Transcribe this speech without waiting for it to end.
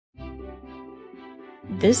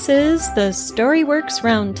This is the Storyworks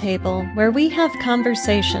Roundtable, where we have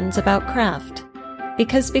conversations about craft.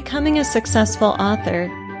 Because becoming a successful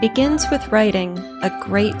author begins with writing a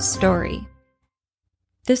great story.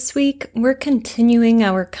 This week, we're continuing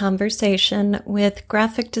our conversation with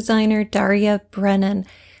graphic designer Daria Brennan.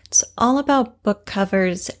 It's all about book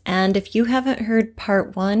covers, and if you haven't heard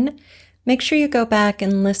part 1, make sure you go back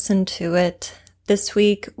and listen to it. This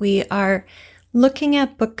week, we are looking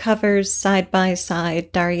at book covers side by side.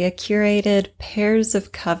 Daria curated pairs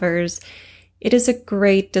of covers. It is a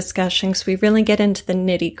great discussion because we really get into the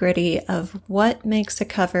nitty-gritty of what makes a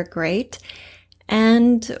cover great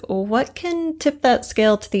and what can tip that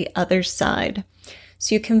scale to the other side.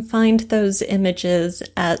 So you can find those images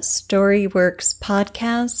at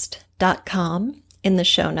storyworkspodcast.com in the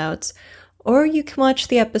show notes, or you can watch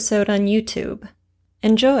the episode on YouTube.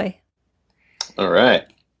 Enjoy. All right.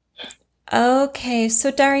 Okay, so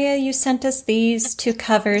Daria, you sent us these 2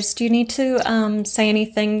 covers. Do you need to say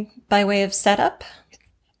anything by way of setup?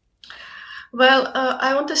 Well,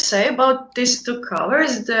 I want to say about these 2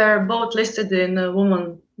 covers, they're both listed in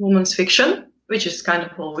woman's fiction, which is kind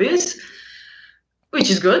of obvious, which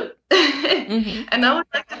is good. Mm-hmm. And I would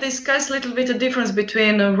like to discuss a little bit the difference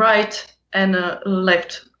between a right and a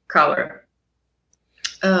left cover.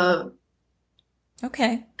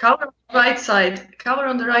 Okay. Cover on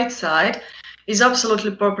the right side is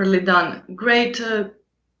absolutely properly done. Great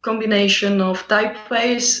combination of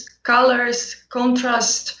typeface, colors,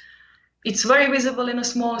 contrast. It's very visible in a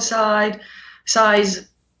small size,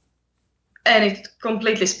 and it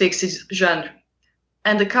completely speaks its genre.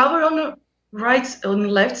 And the cover on the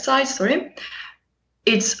left side,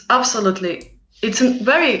 it's a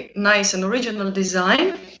very nice and original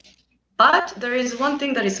design. But there is one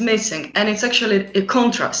thing that is missing, and it's actually a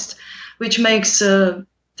contrast, which makes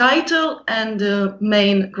title and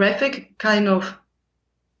main graphic kind of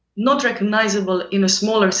not recognizable in a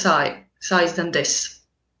smaller size than this.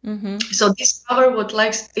 Mm-hmm. So this cover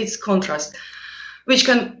likes its contrast, which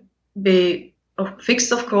can be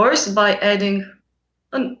fixed, of course, by adding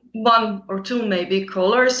 1 or 2 maybe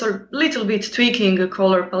colors, or a little bit tweaking a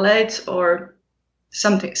color palette or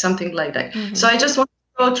something like that. Mm-hmm. So I just want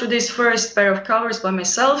go through this first pair of covers by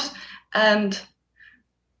myself, and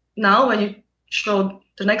now when you show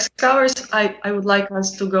the next covers, I would like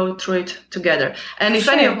us to go through it together. And if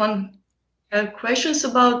anyone have questions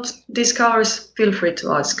about these covers, feel free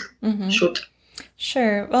to ask. Mm-hmm. Shoot.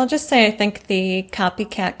 Sure. Well, I'll just say I think the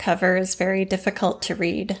copycat cover is very difficult to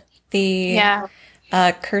read. The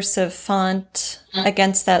cursive font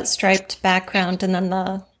against that striped background, and then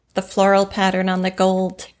the floral pattern on the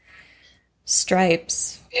gold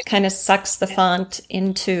stripes kind of sucks the font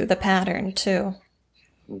into the pattern too.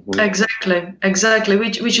 Exactly.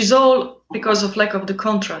 Which is all because of lack of the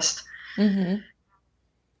contrast. Mm-hmm.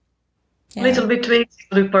 Yeah. Little bit tweaks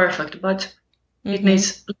will be perfect, but it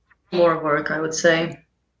needs more work, I would say.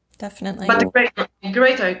 Definitely. But a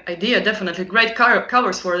great idea, definitely. Great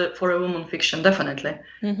covers for a woman fiction, definitely.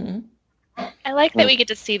 Mm-hmm. I like that we get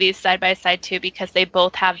to see these side by side too, because they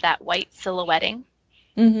both have that white silhouetting.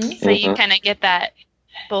 Mm-hmm. So you kind of get that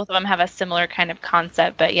both of them have a similar kind of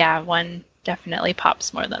concept, but one definitely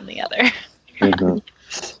pops more than the other. Mm-hmm.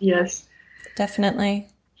 Yes. Definitely.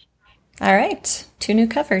 All right. 2 new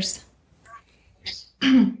covers.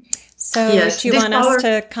 So do you want us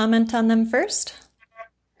to comment on them first?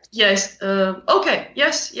 Yes. Okay.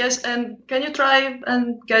 Yes. And can you try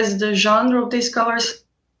and guess the genre of these covers?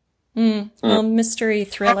 Well, mystery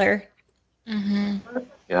thriller. Mm-hmm.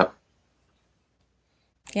 Yeah.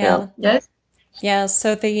 Yeah. Yes. Yeah,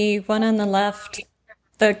 so the one on the left,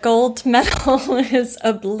 the gold medal is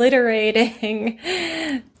obliterating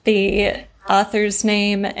the author's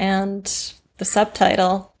name and the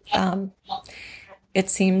subtitle. It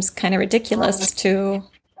seems kind of ridiculous to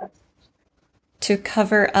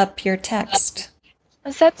cover up your text.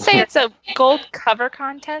 Does that say it's a gold cover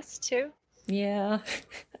contest too? Yeah.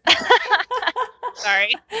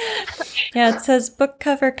 Sorry. Yeah, it says book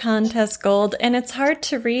cover contest gold, and it's hard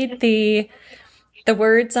to read the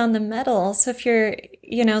words on the medal. So if you're,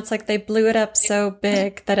 it's like they blew it up so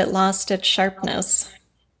big that it lost its sharpness.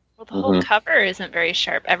 Well, the whole cover isn't very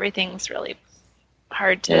sharp. Everything's really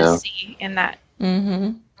hard to see in that.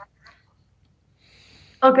 Mm-hmm.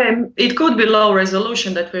 Okay, it could be low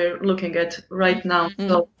resolution that we're looking at right now.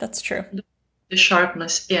 So that's true. The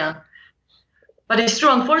sharpness, But it's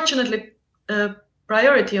true, unfortunately,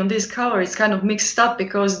 priority on this cover is kind of mixed up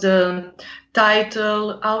because the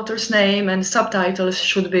title, author's name, and subtitles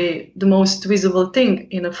should be the most visible thing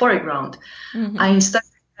in the foreground. Mm-hmm. Instead,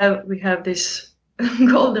 we have this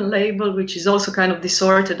golden label, which is also kind of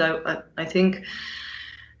distorted, I think.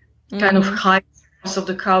 kind of high of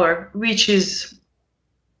the cover, which is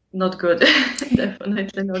not good.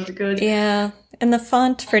 Definitely not good. Yeah, and the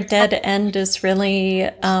font for Dead End is really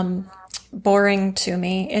boring to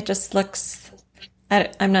me. It just looks,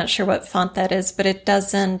 I'm not sure what font that is, but it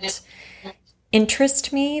doesn't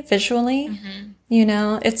interest me visually. You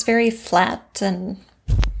know, it's very flat and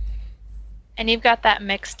you've got that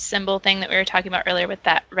mixed symbol thing that we were talking about earlier with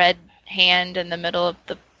that red hand in the middle of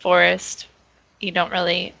the forest. You don't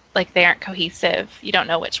really, like, they aren't cohesive. You don't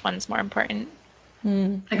know which one's more important.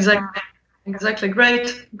 Exactly.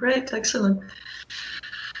 Great, excellent.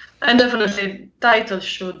 And definitely, title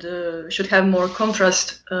should have more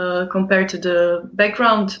contrast compared to the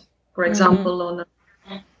background. For example, on the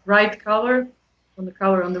right cover, on the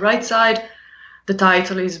cover on the right side, the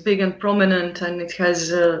title is big and prominent, and it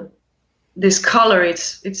has this color.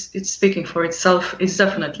 It's speaking for itself. It's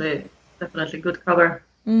definitely good cover.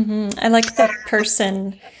 I like the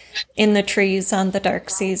person in the trees on the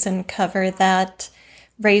Dark Season cover that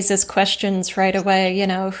raises questions right away. You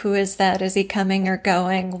know, who is that? Is he coming or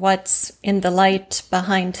going? What's in the light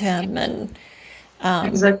behind him? And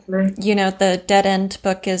exactly. You know, the Dead End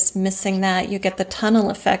book is missing that. You get the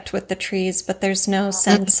tunnel effect with the trees, but there's no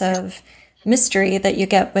sense of mystery that you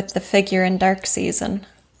get with the figure in Dark Season.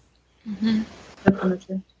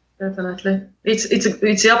 Definitely.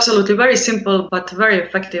 It's absolutely very simple but very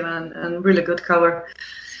effective and really good cover.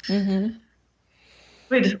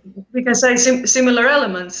 With, we can say, similar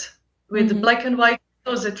elements. With the black and white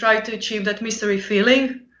photos, they try to achieve that mystery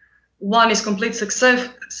feeling. One is complete success.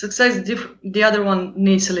 The other one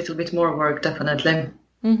needs a little bit more work, definitely.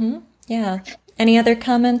 Yeah. Any other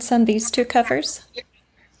comments on these two covers?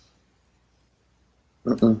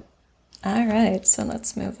 All right, so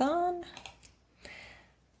let's move on.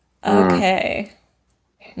 Okay.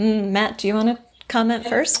 Matt, do you want to comment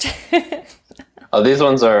first? Oh, these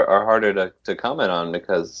ones are harder to comment on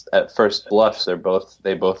because at first blush they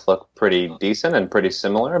both look pretty decent and pretty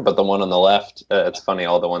similar. But the one on the left, it's funny,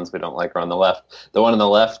 all the ones we don't like are on the left. The one on the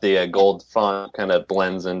left, the gold font kind of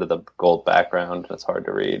blends into the gold background. It's hard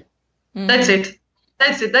to read. That's it.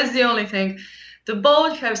 That's the only thing. The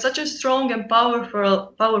both have such a strong and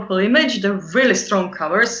powerful image. They're really strong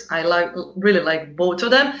covers. I really like both of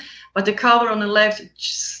them. But the cover on the left,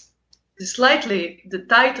 slightly, the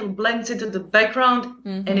title blends into the background,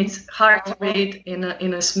 and it's hard to read in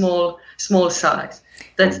a small size.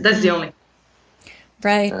 That's the only.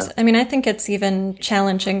 Right. Yeah. I mean, I think it's even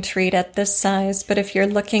challenging to read at this size. But if you're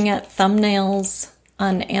looking at thumbnails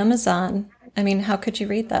on Amazon, I mean, how could you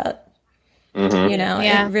read that? You know,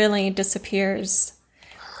 it really disappears.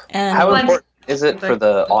 And how important is it for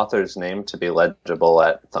the author's name to be legible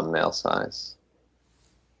at thumbnail size?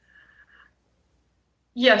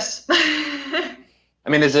 Yes. I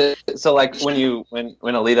mean, is it so? Like when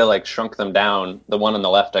Alita like shrunk them down, the one on the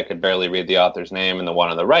left I could barely read the author's name, and the one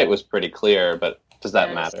on the right was pretty clear. But does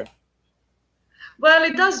that matter? Well,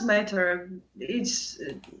 it does matter.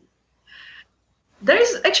 There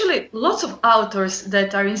is actually lots of authors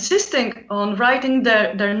that are insisting on writing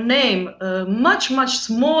their name much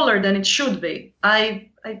smaller than it should be. I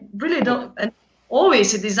really don't. And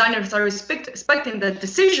always the designers are respecting that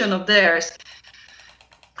decision of theirs.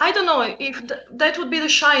 I don't know if that would be the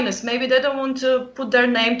shyness. Maybe they don't want to put their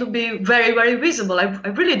name to be very visible. I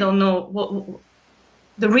really don't know what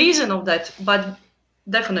the reason of that, but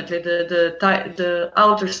definitely the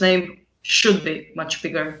author's name should be much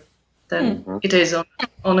bigger than it is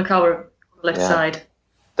on the cover left side.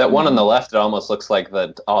 That one on the left, it almost looks like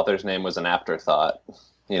the author's name was an afterthought.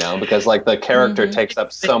 You know, because like the character takes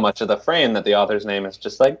up so much of the frame that the author's name is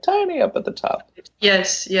just like tiny up at the top.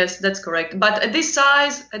 Yes, that's correct. But at this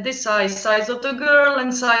size of the girl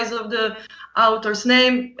and size of the author's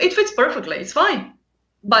name, it fits perfectly. It's fine.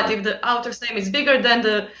 But if the author's name is bigger, then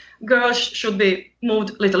the girl should be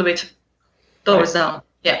moved a little bit towards down.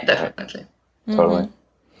 Yeah, definitely. Totally.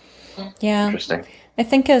 Yeah. Interesting. I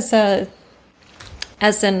think as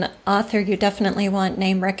an author, you definitely want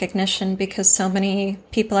name recognition because so many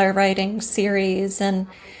people are writing series and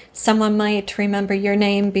someone might remember your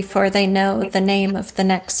name before they know the name of the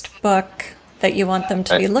next book that you want them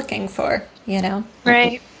to be looking for, you know?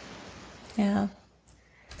 Right. Yeah.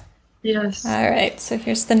 Yes. All right, so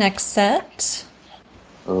here's the next set.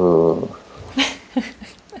 Ooh.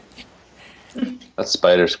 That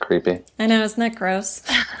spider's creepy. I know, isn't that gross?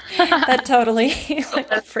 That totally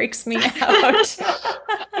freaks me out.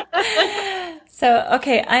 So,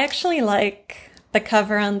 okay, I actually like the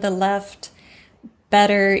cover on the left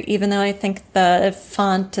better, even though I think the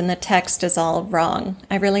font and the text is all wrong.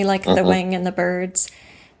 I really like the wing and the birds.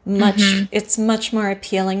 it's much more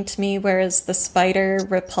appealing to me, whereas the spider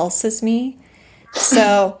repulses me.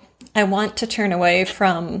 So I want to turn away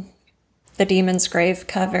from the Demon's Grave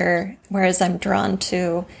cover, whereas I'm drawn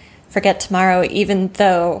to Forget Tomorrow, even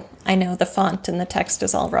though I know the font and the text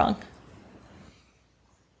is all wrong.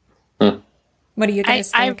 What do you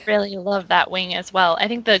guys think? I really love that wing as well. I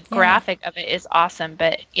think the graphic of it is awesome,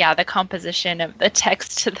 but yeah, the composition of the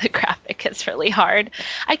text to the graphic is really hard.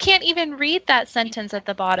 I can't even read that sentence at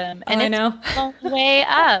the bottom, and it's way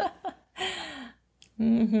up.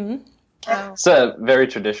 Mm-hmm. It's a very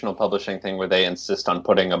traditional publishing thing where they insist on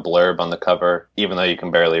putting a blurb on the cover, even though you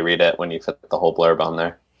can barely read it when you fit the whole blurb on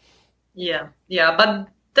there. Yeah, but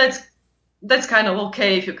that's kind of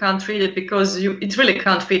okay if you can't read it, because it really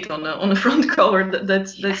can't fit on a front cover.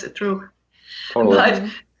 That's true. Totally. But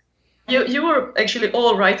you were actually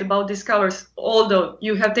all right about these covers, although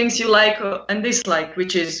you have things you like and dislike,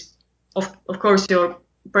 which is of course your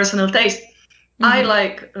personal taste. Mm-hmm. I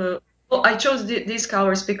like. I chose these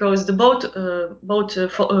covers because the both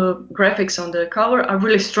graphics on the cover are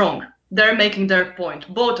really strong. They're making their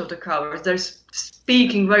point. Both of the covers, they're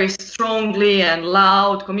speaking very strongly and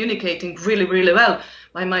loud, communicating really, really well,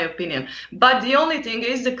 by my opinion. But the only thing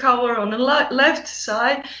is the cover on the left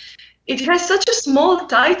side, it has such a small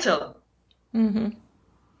title. Mm-hmm.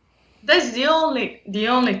 That's the only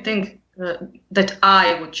thing that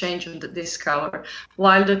I would change on this cover,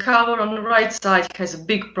 while the cover on the right side has a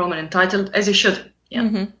big prominent title, as it should. Yeah.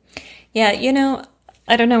 Mm-hmm. Yeah,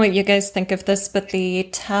 I don't know what you guys think of this, but the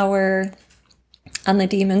tower on the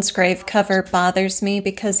Demon's Grave cover bothers me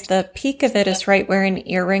because the peak of it is right where an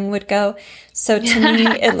earring would go. So to me,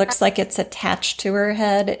 it looks like it's attached to her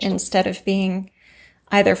head instead of being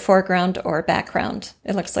either foreground or background.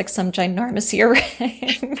 It looks like some ginormous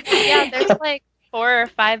earring. Yeah, there's like 4 or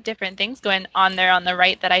 5 different things going on there on the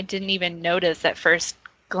right that I didn't even notice at first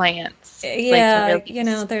glance. Yeah, like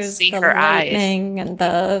really there's the lightning and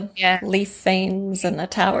the leaf veins and the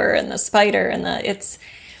tower and the spider and it's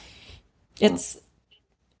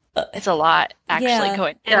a lot actually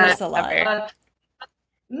going. Yeah, it is a lot.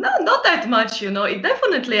 No, not that much. It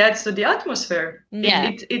definitely adds to the atmosphere.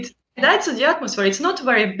 Yeah, it adds to the atmosphere. It's not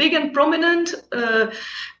very big and prominent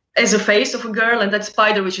as a face of a girl, and that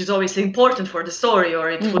spider, which is obviously important for the story, or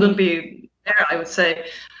it wouldn't be there, I would say.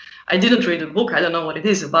 I didn't read the book. I don't know what it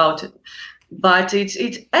is about it, but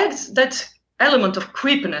it adds that element of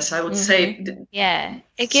creepiness, I would say. Yeah,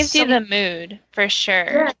 it gives you the mood for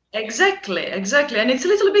sure. Yeah, exactly, and it's a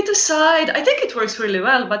little bit aside. I think it works really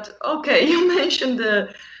well. But okay, you mentioned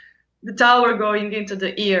the tower going into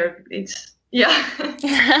the ear. It's it's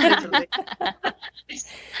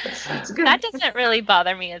good. That doesn't really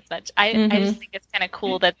bother me as much. I just think it's kind of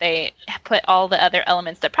cool that they put all the other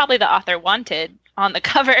elements that probably the author wanted on the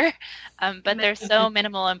cover, but they're so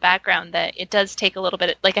minimal in background that it does take a little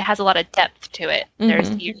bit, like it has a lot of depth to it. You're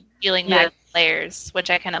feeling that layers, which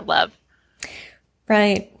I kind of love.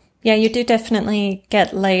 Right. Yeah, you do definitely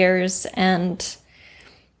get layers, and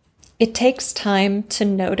it takes time to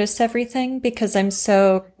notice everything because I'm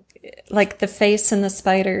so, like, the face and the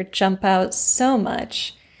spider jump out so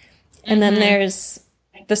much. And then there's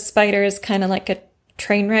the spider is kind of like a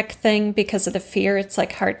train wreck thing because of the fear. It's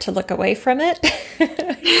like hard to look away from it,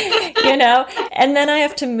 and then I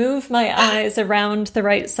have to move my eyes around the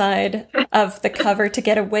right side of the cover to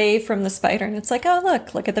get away from the spider. And it's like, oh,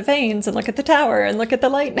 look at the veins and look at the tower and look at the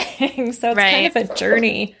lightning. So it's kind of a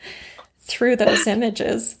journey through those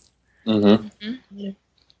images. Mm-hmm.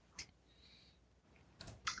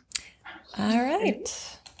 All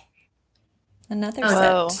right. Another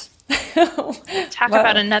set. Talk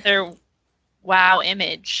about another wow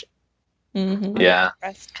image. Yeah.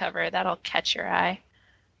 Breast cover, that'll catch your eye.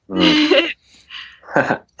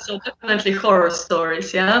 So definitely horror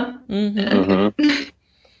stories, yeah? The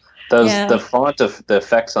font of the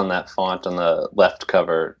effects on that font on the left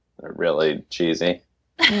cover are really cheesy.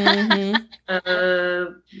 I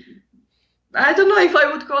don't know if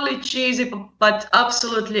I would call it cheesy, but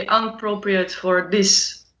absolutely inappropriate for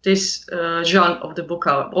this genre of the book.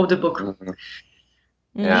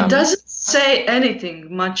 Yeah. It doesn't say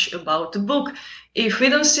anything much about the book. If we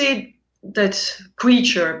don't see that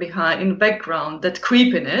creature behind in the background, that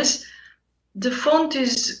creepiness, the font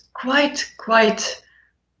is quite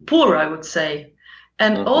poor, I would say.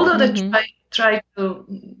 And although they try to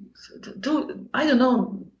do, I don't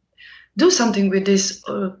know, do something with this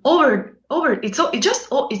I'm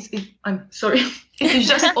sorry, it is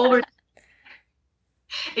just over.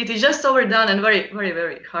 It is just overdone and very, very,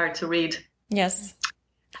 very hard to read. Yes.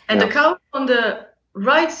 And the cover on the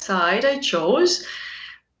right side I chose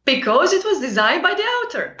because it was designed by the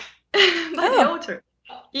author. The author.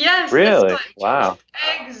 Yes. Really? That's Wow.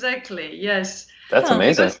 Exactly. Yes. That's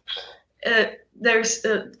amazing. Because, there's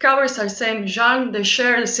covers are same genre. They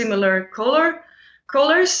share similar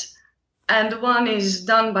colors, and one is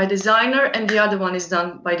done by designer, and the other one is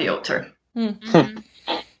done by the author. Mm-hmm.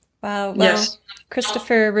 Wow. Well, yes.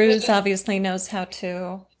 Christopher Ruse obviously knows how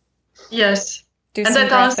to do and some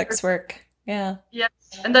that graphics work. Yeah. Yes,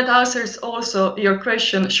 and that answers also your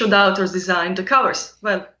question: should authors design the covers?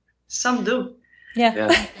 Well, some do.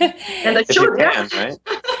 Yeah. And they should, can, right?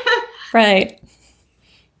 Right.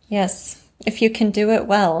 Yes. If you can do it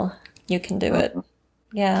well, you can do it.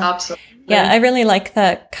 Yeah. Absolutely. Yeah, I really like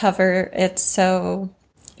that cover. It's so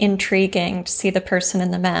intriguing to see the person in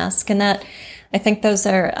the mask. And that, I think those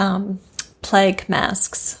are plague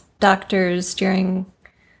masks. Doctors during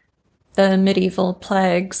the medieval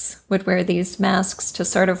plagues would wear these masks to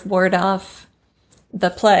sort of ward off the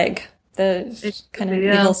plague, the kind of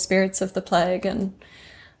evil spirits of the plague. And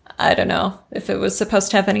I don't know if it was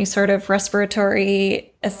supposed to have any sort of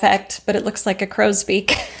respiratory effect, but it looks like a crow's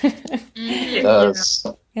beak. It does.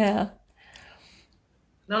 Yeah.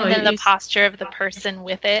 No, and then the posture of the person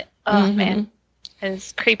with it, man,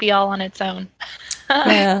 is creepy all on its own.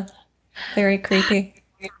 Yeah, very creepy.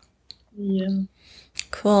 Yeah.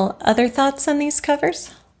 Cool. Other thoughts on these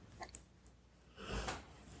covers?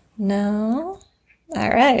 No? All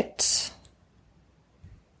right.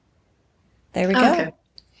 There we go. Okay.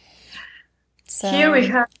 So, Here we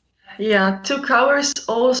have, two covers,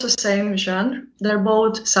 also same genre. They're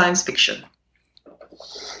both science fiction.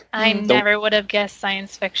 I never would have guessed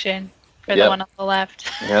science fiction for the one on the left.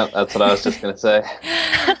 Yeah, that's what I was just going to say.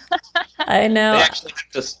 I know. They actually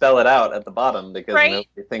have to spell it out at the bottom because nobody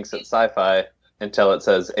thinks it's sci-fi until it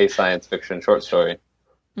says a science fiction short story.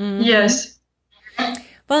 Mm-hmm. Yes.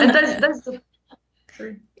 Well, and that's the...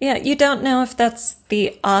 Yeah, you don't know if that's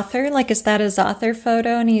the author, like is that his author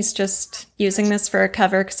photo and he's just using this for a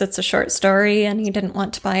cover because it's a short story and he didn't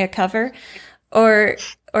want to buy a cover, or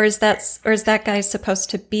is that guy supposed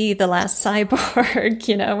to be the last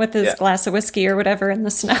cyborg, with his glass of whiskey or whatever in the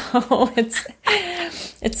snow?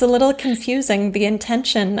 It's a little confusing. The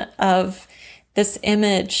intention of this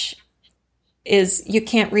image is you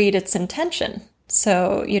can't read its intention,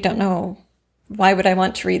 so you don't know why would I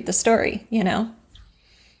want to read the story,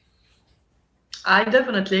 I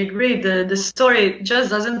definitely agree. The story just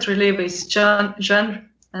doesn't relieve its genre,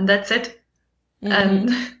 and that's it.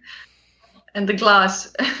 Mm-hmm. And the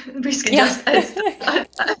glass whiskey just adds.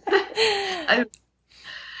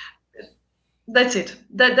 That's it.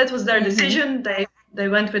 That was their decision. They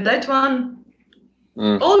went with that one.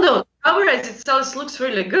 Although the cover as itself looks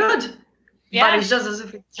really good, but it's just as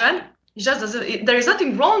if it's genre. It's just as if there is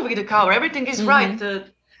nothing wrong with the cover. Everything is right.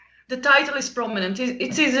 The title is prominent.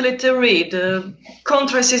 It's easily to read. The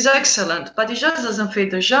contrast is excellent, but it just doesn't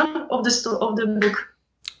fit the genre of the book.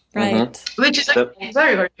 Right. Which is a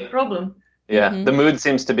very, very big problem. Yeah, the mood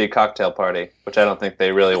seems to be cocktail party, which I don't think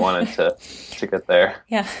they really wanted to get there.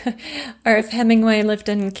 Yeah, or if Hemingway lived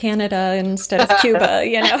in Canada instead of Cuba,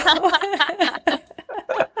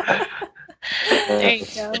 There you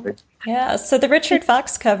go. Yeah, so the Richard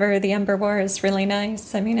Fox cover, The Ember War, is really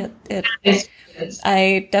nice. I mean,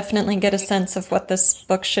 I definitely get a sense of what this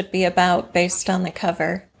book should be about based on the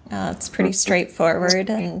cover. It's pretty straightforward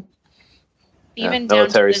and even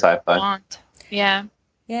military down to sci-fi. Font. Yeah.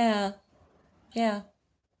 Yeah.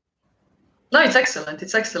 No, it's excellent.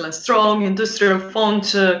 It's excellent. Strong industrial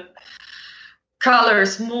font,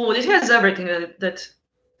 colors, mood. It has everything that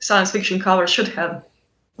science fiction cover should have.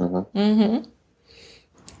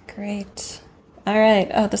 Great. All right.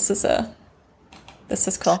 Oh, this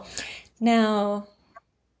is cool. Now,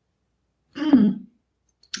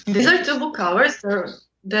 these are two book covers.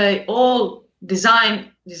 They all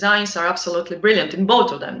designs are absolutely brilliant in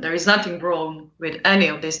both of them. There is nothing wrong with any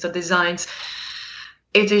of these two designs.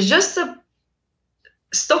 It is just a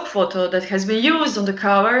stock photo that has been used on the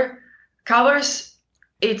covers.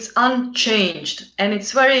 It's unchanged and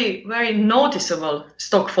it's very, very noticeable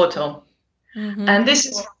stock photo. And this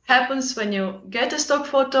is what happens when you get a stock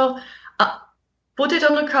photo, put it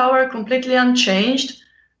on the cover completely unchanged.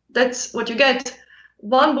 That's what you get.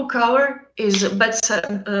 One book cover is by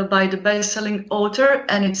the best-selling author,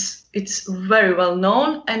 and it's very well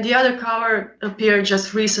known. And the other cover appeared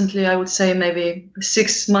just recently. I would say maybe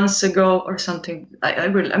 6 months ago or something.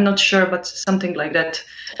 I'm not sure, but something like that.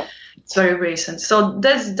 It's very recent. So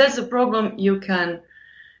that's the problem you can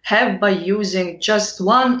have by using just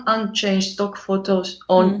one unchanged stock photos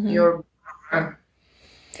on your cover.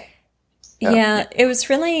 Yeah, it was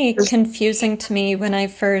really confusing to me when I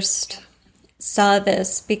first saw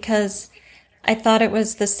this because I thought it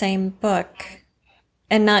was the same book.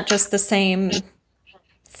 and not just the same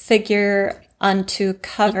figure on two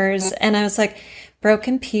covers. And I was like,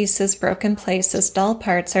 Broken Pieces, Broken Places, Doll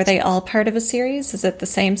Parts, are they all part of a series? Is it the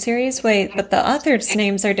same series? Wait, but the authors'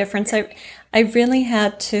 names are different. So I really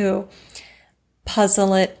had to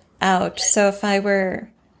puzzle it out. So if I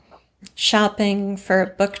were shopping for a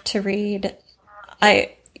book to read,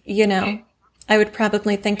 I would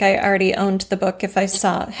probably think I already owned the book if I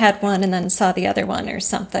had one and then saw the other one or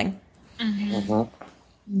something. Yeah.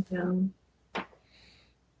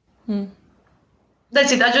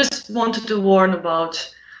 That's it. I just wanted to warn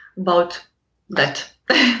about that.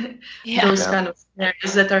 Those kind of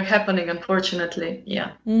scenarios that are happening, unfortunately.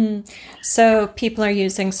 Yeah. So people are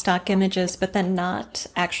using stock images, but then not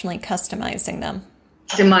actually customizing them.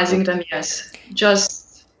 Customizing them, yes.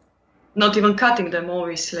 Just not even cutting them,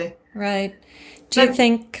 obviously. Right. Do you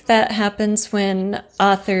think that happens when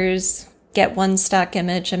authors get one stock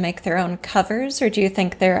image and make their own covers, or do you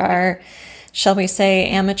think there are, shall we say,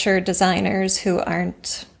 amateur designers who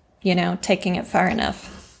aren't, taking it far enough?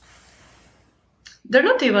 They're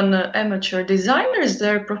not even amateur designers,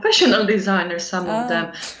 they're professional designers, some of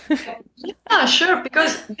them. Yeah, sure,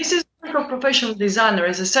 because this is work of professional designer.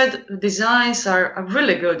 As I said, designs are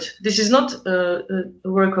really good. This is not a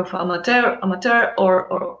work of amateur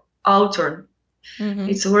or author.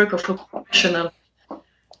 It's a work of a professional.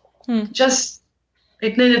 Just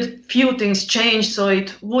it needed few things changed so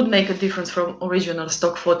it would make a difference from original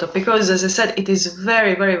stock photo, because as I said, it is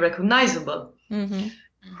very, very recognizable.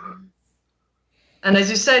 And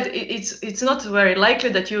as you said, it's not very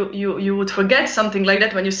likely that you would forget something like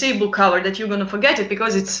that when you see a book cover, that you're going to forget it,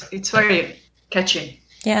 because it's very catchy.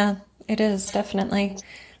 Yeah, it is, definitely.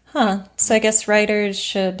 So I guess writers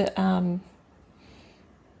should,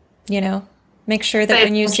 make sure that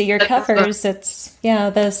when you see your covers, it's,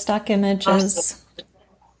 the stock images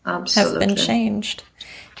have been changed.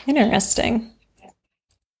 Interesting.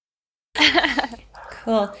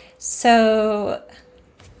 Cool. So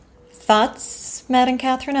thoughts, Matt and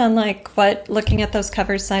Catherine, on what looking at those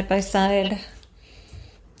covers side by side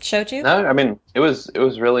showed you? No, I mean, it was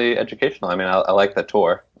really educational. I mean, I like the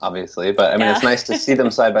tour, obviously, but I mean, it's nice to see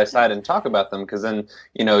them side by side and talk about them, because then,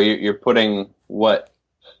 you're putting what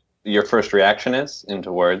your first reaction is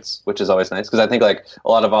into words, which is always nice, because I think a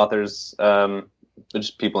lot of authors,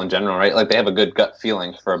 just people in general, right? They have a good gut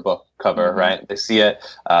feeling for a book cover, right? They see it,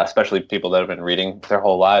 especially people that have been reading their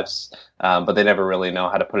whole lives, but they never really know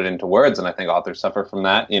how to put it into words. And I think authors suffer from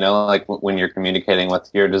that, when you're communicating with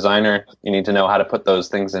your designer, you need to know how to put those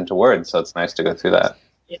things into words. So it's nice to go through that.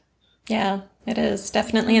 Yeah, it is,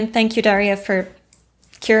 definitely. And thank you, Daria, for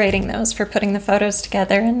curating those, for putting the photos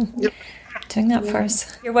together and doing that for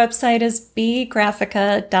us. Your website is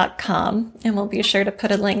beegraphica.com, and we'll be sure to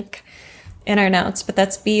put a link in our notes, but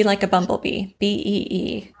that's B like a bumblebee,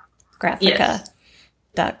 BEE,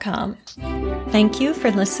 graphica.com. Thank you for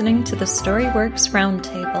listening to the Storyworks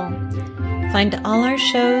Roundtable. Find all our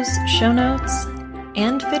shows, show notes,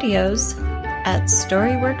 and videos at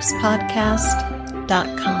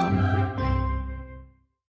storyworkspodcast.com.